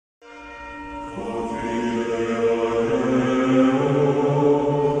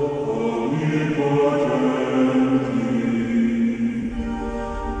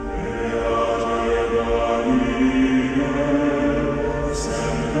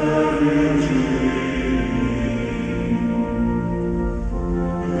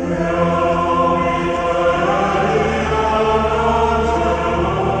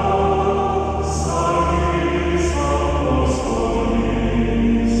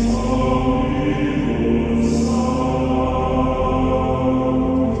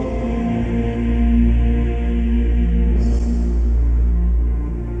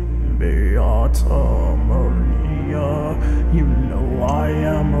Beata Maria, you know I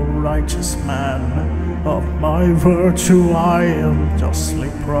am a righteous man. Of my virtue I am justly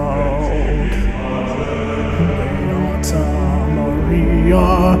proud. Beata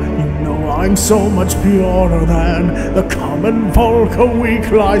Maria, you know I'm so much purer than the common folk, a weak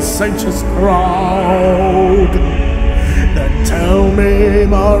licentious crowd. Then tell me,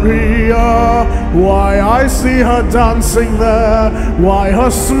 Maria, why I see her dancing there, why her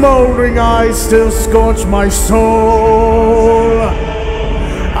smoldering eyes still scorch my soul.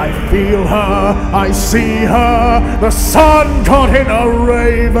 I feel her, I see her, the sun caught in her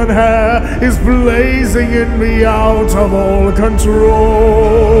raven hair is blazing in me out of all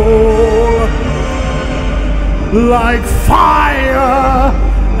control. Like fire,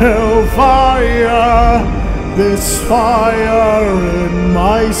 hellfire, this fire in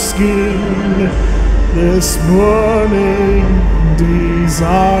my skin, this burning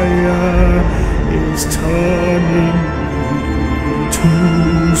desire is turning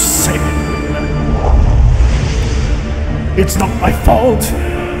to sin. It's not my fault,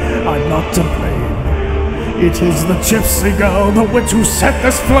 I'm not to blame. It is the gypsy girl, the witch who set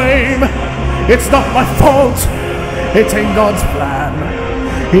this flame. It's not my fault, it ain't God's plan.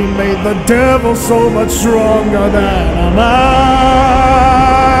 He made the devil so much stronger than a man.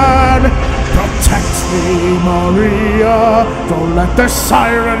 Protect me, Maria. Don't let the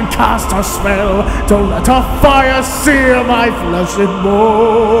siren cast her spell. Don't let her fire sear my flesh and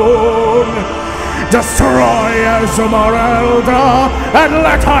bone. Destroy Esmeralda and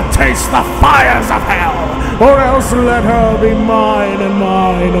let her taste the fires of hell, or else let her be mine and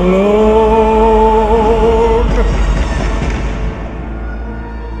mine alone.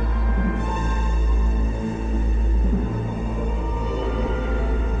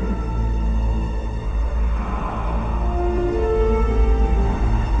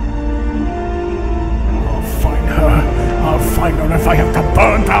 If I have to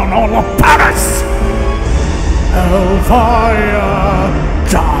burn down all of Paris! Hellfire,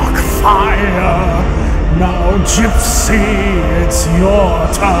 dark fire, now gypsy, it's your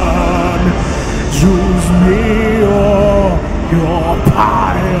turn. Use me or your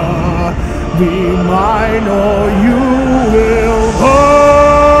pyre, be mine or you will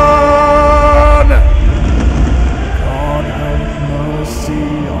burn! God have mercy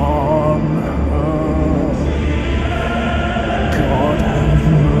on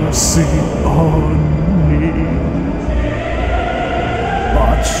mercy on me,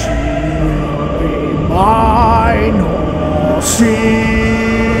 but she will be mine or she